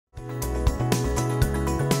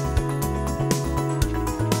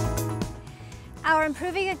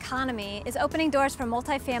improving economy is opening doors for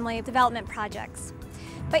multifamily development projects.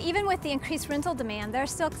 But even with the increased rental demand, there are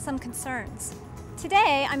still some concerns.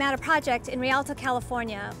 Today, I'm at a project in Rialto,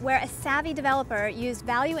 California, where a savvy developer used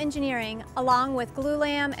value engineering along with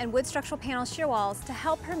glulam and wood structural panel shear walls to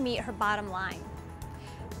help her meet her bottom line.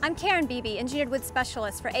 I'm Karyn Beebe, Engineered Wood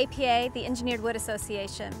Specialist for APA, the Engineered Wood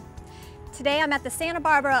Association. Today, I'm at the Santa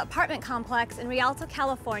Barbara apartment complex in Rialto,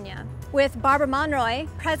 California, with Barbara Monroy,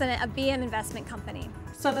 President of Beebe Investment Company.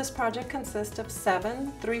 So this project consists of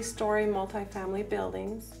 7 three-story multifamily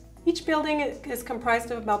buildings. Each building is comprised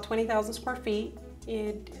of about 20,000 square feet.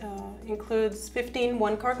 It includes 15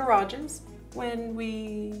 one-car garages. When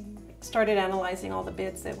we started analyzing all the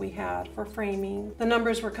bids that we had for framing, the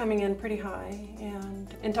numbers were coming in pretty high.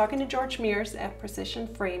 And in talking to George Mears at Precision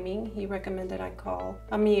Framing, he recommended I call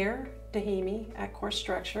Amir Deihimi at Core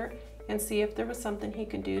Structure and see if there was something he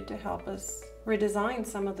could do to help us redesign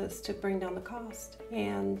some of this to bring down the cost.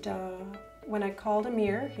 And when I called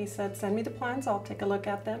Amir, he said, send me the plans, I'll take a look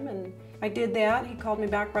at them. And I did that. He called me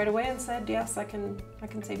back right away and said, yes, I can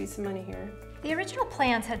save you some money here. The original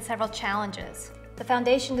plans had several challenges. The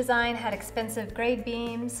foundation design had expensive grade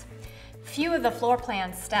beams. Few of the floor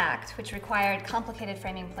plans stacked, which required complicated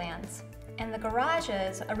framing plans. And the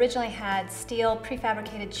garages originally had steel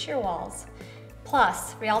prefabricated shear walls.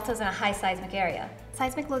 Plus, Rialto's in a high seismic area.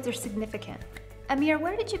 Seismic loads are significant. Amir,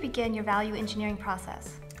 where did you begin your value engineering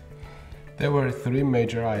process? There were 3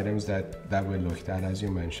 major items that we looked at, as you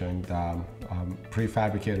mentioned.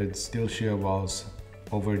 Prefabricated steel shear walls,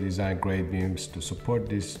 over-designed grade beams to support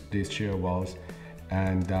these shear walls,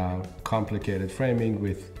 and complicated framing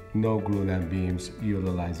with no glulam beams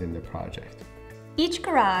utilized in the project. Each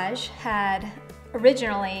garage had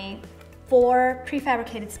originally 4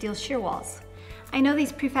 prefabricated steel shear walls. I know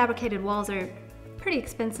these prefabricated walls are pretty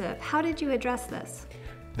expensive. How did you address this?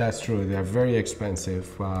 That's true, they're very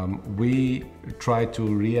expensive. We tried to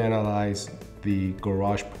reanalyze the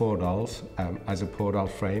garage portals as a portal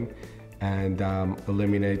frame and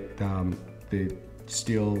eliminate the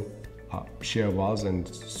steel shear walls and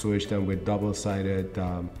switch them with double-sided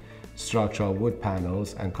structural wood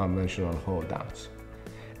panels and conventional hold downs.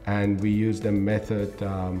 And we used a method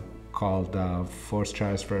called force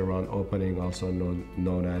transfer around opening, also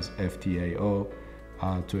known as FTAO,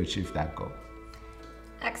 to achieve that goal.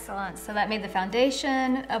 Excellent. So that made the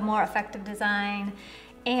foundation a more effective design,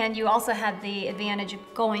 and you also had the advantage of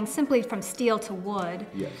going simply from steel to wood.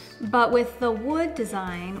 Yes. But with the wood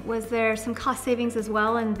design, was there some cost savings as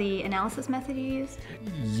well in the analysis method you used?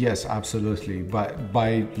 Yes, absolutely. But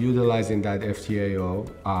by utilizing that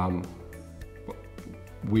FTAO,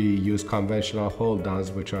 we use conventional hold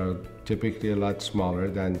downs, which are typically a lot smaller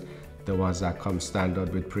than the ones that come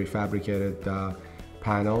standard with prefabricated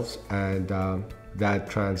panels, and that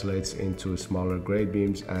translates into smaller grade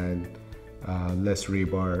beams and less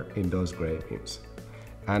rebar in those grade beams.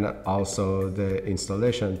 And also the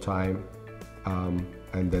installation time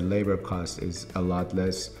and the labor cost is a lot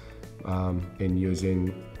less in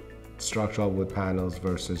using structural wood panels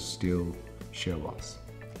versus steel shear walls.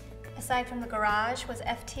 Aside from the garage, was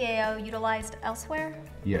FTAO utilized elsewhere?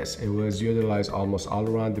 Yes, it was utilized almost all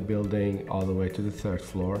around the building, all the way to the 3rd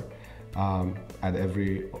floor, at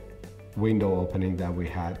every window opening that we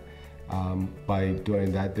had. By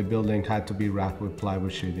doing that, the building had to be wrapped with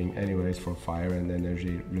plywood sheeting anyways for fire and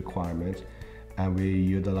energy requirements, and we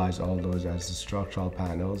utilized all those as structural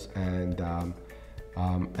panels and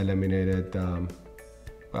eliminated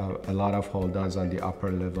a lot of hold downs on the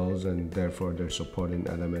upper levels, and therefore they're supporting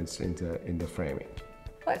elements in the framing.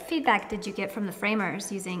 What feedback did you get from the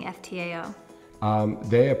framers using FTAO?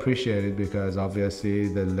 They appreciate it because obviously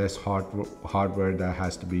the less hardware that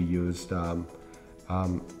has to be used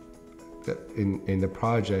in the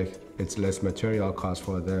project, it's less material cost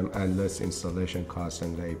for them and less installation costs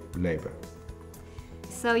and labor.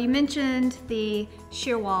 So you mentioned the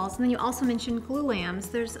shear walls, and then you also mentioned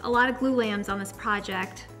glulams. There's a lot of glulams on this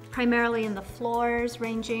project, primarily in the floors,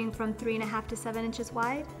 ranging from 3.5 to 7 inches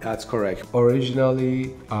wide? That's correct.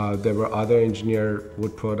 Originally, there were other engineered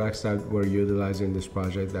wood products that were utilized in this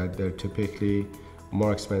project that they're typically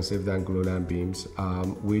more expensive than glulam beams.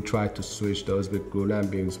 We tried to switch those with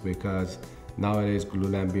glulam beams because nowadays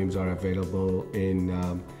glulam beams are available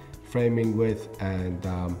in framing width and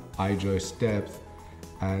I-joist depth,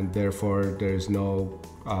 and therefore there is no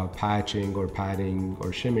patching or padding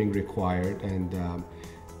or shimming required, and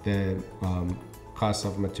the cost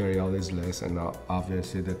of material is less, and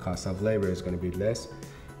obviously the cost of labor is going to be less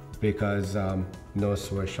because no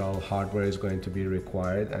special hardware is going to be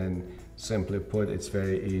required, and simply put, it's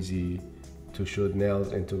very easy to shoot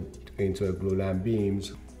nails into a glulam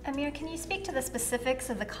beams Amir, can you speak to the specifics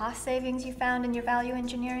of the cost savings you found in your value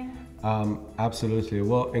engineering? Absolutely.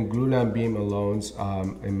 Well, in glulam beam alone,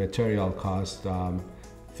 in material cost,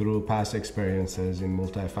 through past experiences in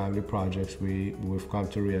multifamily projects, we've come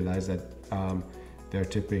to realize that they're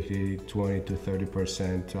typically 20 to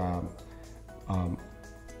 30%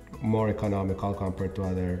 more economical compared to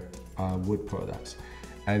other wood products.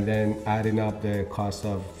 And then adding up the cost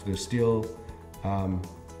of the steel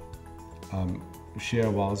shear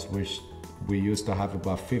walls, which we used to have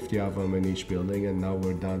about 50 of them in each building, and now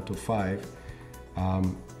we're down to 5.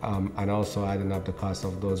 And also adding up the cost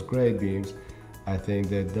of those grade beams, I think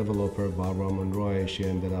the developer, Barbara Monroy, she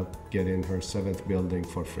ended up getting her 7th building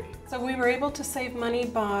for free. So we were able to save money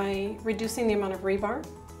by reducing the amount of rebar,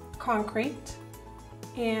 concrete,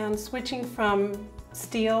 and switching from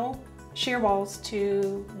steel shear walls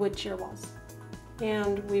to wood shear walls.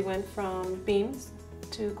 And we went from beams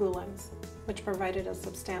to glulams, which provided a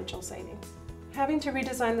substantial savings. Having to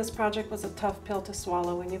redesign this project was a tough pill to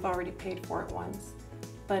swallow when you've already paid for it once.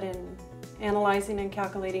 But in analyzing and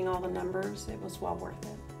calculating all the numbers, it was well worth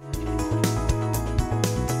it.